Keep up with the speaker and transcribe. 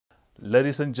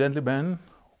Ladies and gentlemen,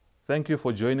 thank you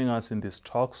for joining us in this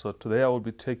talk. So today I will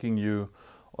be taking you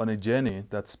on a journey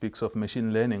that speaks of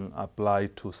machine learning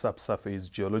applied to subsurface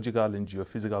geological and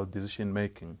geophysical decision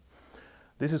making.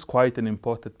 This is quite an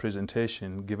important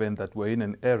presentation given that we're in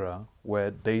an era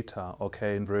where data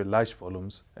occur in very large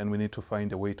volumes and we need to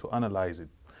find a way to analyze it.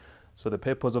 So the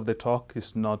purpose of the talk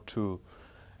is not to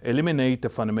eliminate the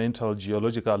fundamental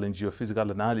geological and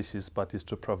geophysical analysis, but is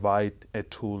to provide a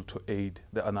tool to aid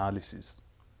the analysis.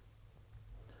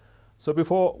 So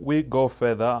before we go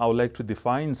further, I would like to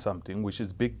define something, which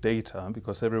is big data,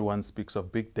 because everyone speaks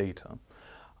of big data.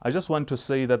 I just want to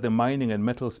say that the mining and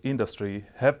metals industry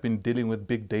have been dealing with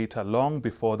big data long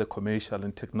before the commercial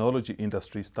and technology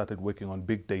industry started working on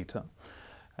big data.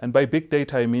 And by big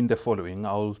data, I mean the following.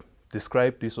 I'll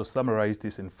describe this or summarize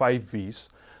this in 5 V's.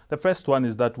 The first one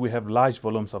is that we have large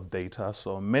volumes of data,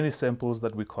 so many samples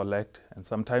that we collect, and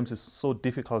sometimes it's so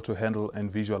difficult to handle and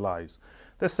visualize.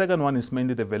 The second one is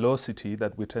mainly the velocity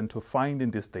that we tend to find in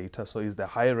this data, so it's the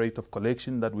high rate of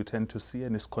collection that we tend to see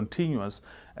and is continuous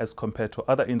as compared to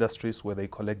other industries where they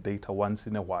collect data once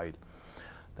in a while.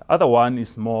 The other one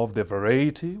is more of the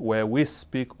variety, where we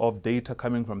speak of data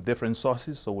coming from different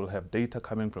sources. So we'll have data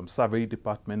coming from survey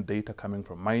department, data coming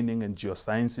from mining and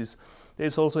geosciences.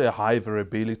 There's also a high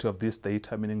variability of this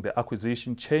data, meaning the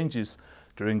acquisition changes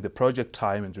during the project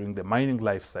time and during the mining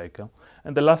life cycle.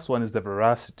 And the last one is the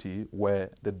veracity, where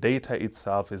the data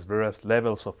itself is various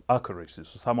levels of accuracy.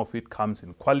 So some of it comes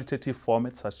in qualitative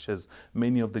format, such as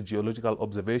many of the geological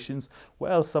observations,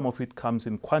 while some of it comes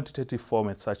in quantitative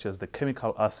format, such as the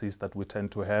chemical assays that we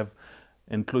tend to have,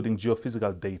 including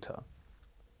geophysical data.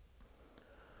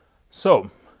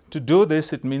 So to do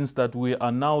this, it means that we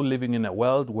are now living in a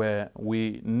world where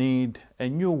we need a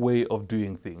new way of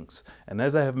doing things. And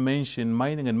as I have mentioned,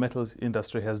 mining and metals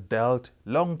industry has dealt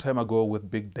long time ago with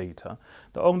big data.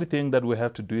 The only thing that we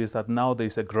have to do is that now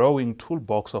there's a growing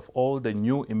toolbox of all the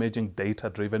new emerging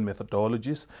data-driven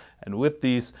methodologies. And with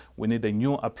this, we need a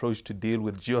new approach to deal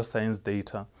with geoscience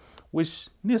data, which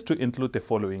needs to include the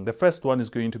following. The first one is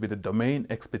going to be the domain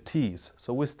expertise.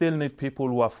 So we still need people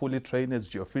who are fully trained as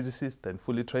geophysicists and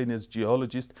fully trained as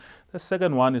geologists. The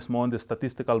second one is more on the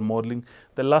statistical modeling.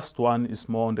 The last one is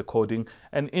more on the coding.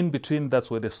 And in between,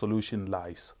 that's where the solution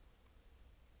lies.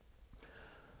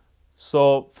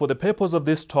 So for the purpose of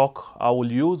this talk, I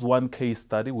will use one case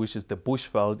study, which is the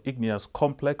Bushveld Igneous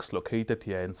Complex located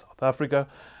here in South Africa.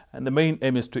 And the main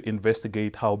aim is to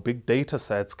investigate how big data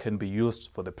sets can be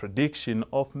used for the prediction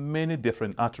of many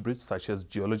different attributes such as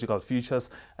geological features.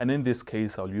 And in this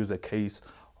case, I'll use a case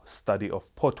study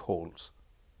of potholes.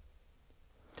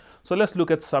 So let's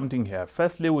look at something here.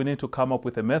 Firstly, we need to come up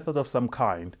with a method of some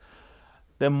kind.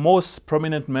 The most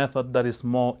prominent method that is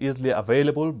more easily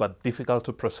available but difficult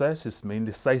to process is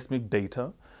mainly seismic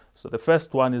data. So the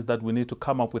first one is that we need to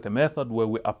come up with a method where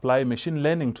we apply machine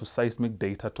learning to seismic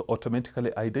data to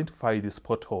automatically identify these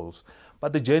potholes.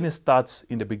 But the journey starts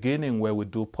in the beginning, where we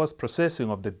do post-processing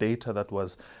of the data that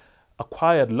was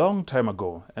acquired long time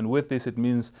ago. And with this, it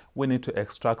means we need to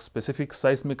extract specific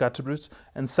seismic attributes,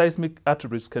 and seismic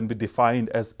attributes can be defined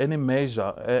as any measure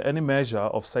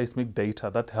of seismic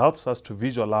data that helps us to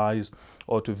visualize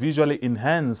or to visually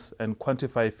enhance and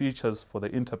quantify features for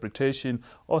the interpretation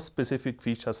of specific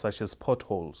features such as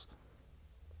potholes.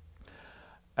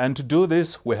 And to do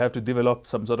this, we have to develop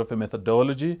some sort of a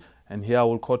methodology. And here I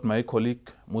will quote my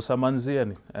colleague Musa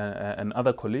Manzi and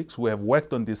other colleagues who have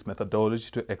worked on this methodology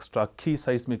to extract key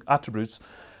seismic attributes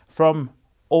from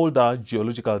older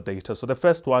geological data. So the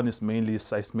first one is mainly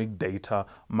seismic data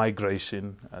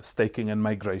migration, staking and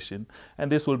migration.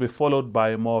 And this will be followed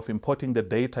by more of importing the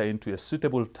data into a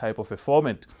suitable type of a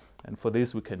format. And for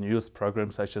this, we can use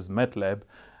programs such as MATLAB.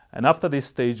 And after this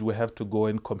stage, we have to go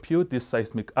and compute these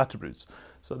seismic attributes.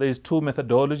 So there's 2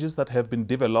 methodologies that have been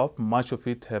developed. Much of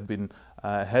it have been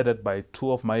headed by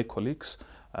 2 of my colleagues,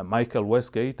 Michael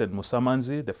Westgate and Musa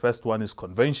Manzi. The first one is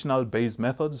conventional based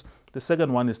methods. The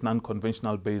second one is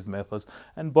non-conventional based methods.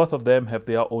 And both of them have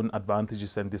their own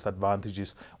advantages and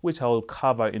disadvantages, which I will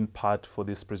cover in part for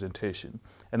this presentation.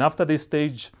 And after this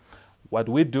stage, what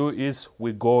we do is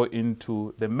we go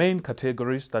into the main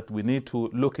categories that we need to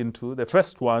look into. The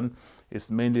first one is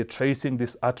mainly tracing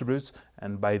these attributes,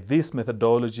 and by this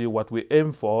methodology, what we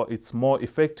aim for, it's more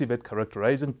effective at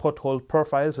characterizing pothole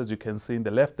profiles, as you can see in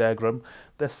the left diagram.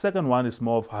 The second one is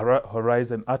more of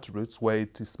horizon attributes, where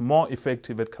it is more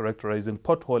effective at characterizing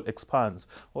pothole expanse,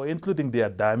 or including their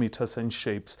diameters and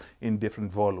shapes in different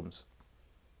volumes.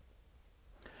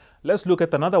 Let's look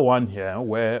at another one here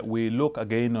where we look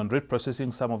again on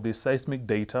reprocessing some of this seismic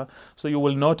data. So you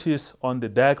will notice on the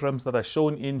diagrams that are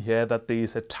shown in here that there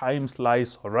is a time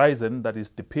slice horizon that is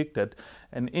depicted.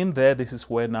 And in there, this is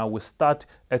where now we start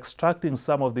extracting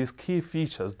some of these key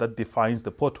features that defines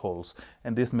the potholes.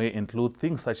 And this may include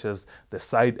things such as the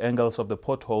side angles of the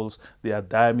potholes, their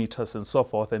diameters and so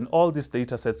forth. And all these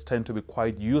data sets tend to be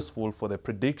quite useful for the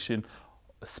prediction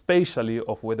spatially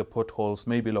of where the potholes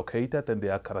may be located and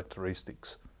their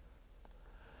characteristics.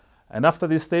 And after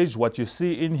this stage, what you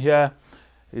see in here,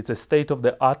 it's a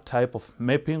state-of-the-art type of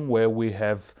mapping where we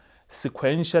have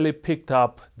sequentially picked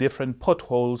up different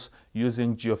potholes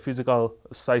using geophysical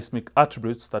seismic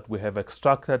attributes that we have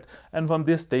extracted. And from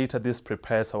this data, this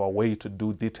prepares our way to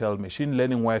do detailed machine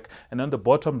learning work. And on the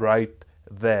bottom right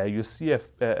there, you see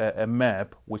a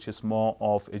map, which is more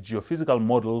of a geophysical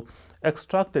model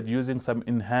extracted using some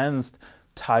enhanced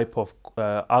type of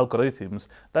algorithms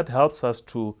that helps us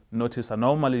to notice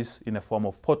anomalies in a form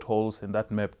of potholes, and that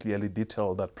map clearly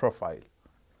details that profile.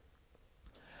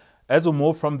 As we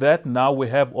move from that, now we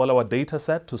have all our data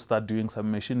set to start doing some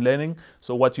machine learning.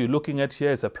 So what you're looking at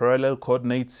here is a parallel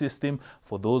coordinate system.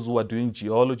 For those who are doing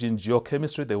geology and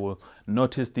geochemistry, they will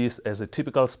notice this as a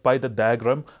typical spider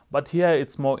diagram, but here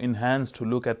it's more enhanced to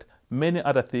look at many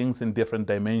other things in different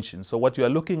dimensions. So what you are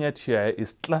looking at here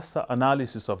is cluster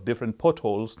analysis of different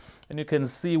potholes, and you can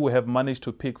see we have managed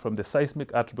to pick from the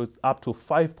seismic attributes up to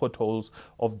 5 potholes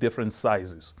of different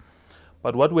sizes.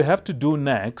 But what we have to do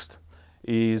next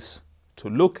is to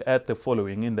look at the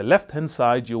following. In the left-hand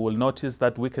side, you will notice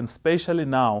that we can spatially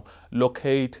now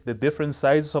locate the different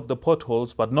sizes of the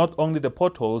potholes, but not only the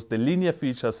potholes, the linear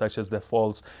features such as the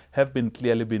faults have been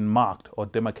clearly been marked or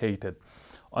demarcated.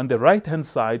 On the right-hand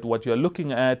side, what you're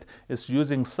looking at is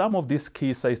using some of these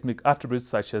key seismic attributes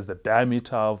such as the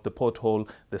diameter of the pothole,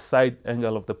 the side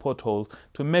angle of the pothole,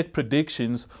 to make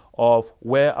predictions of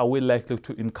where are we likely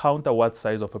to encounter what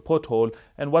size of a pothole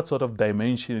and what sort of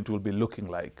dimension it will be looking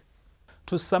like.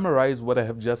 To summarize what I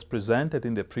have just presented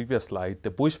in the previous slide,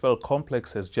 the Bushveld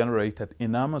complex has generated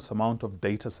enormous amount of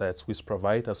data sets which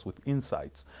provide us with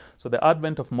insights. So the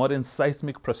advent of modern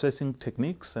seismic processing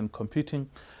techniques and computing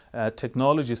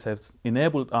technologies has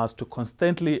enabled us to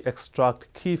constantly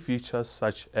extract key features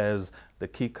such as the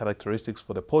key characteristics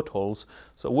for the potholes.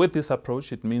 So with this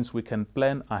approach, it means we can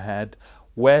plan ahead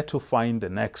where to find the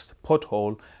next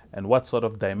pothole and what sort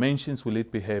of dimensions will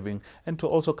it be having, and to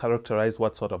also characterize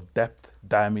what sort of depth,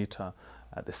 diameter,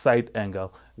 the side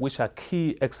angle, which are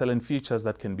key excellent features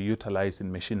that can be utilized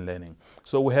in machine learning.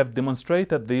 So we have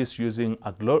demonstrated this using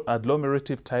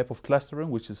agglomerative type of clustering,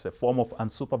 which is a form of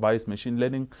unsupervised machine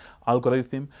learning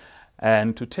algorithm.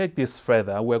 And to take this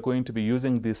further, we're going to be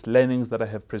using these learnings that I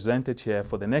have presented here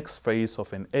for the next phase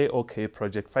of an AOK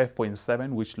project 5.7,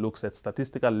 which looks at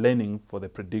statistical learning for the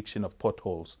prediction of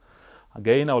potholes.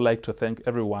 Again, I would like to thank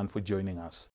everyone for joining us.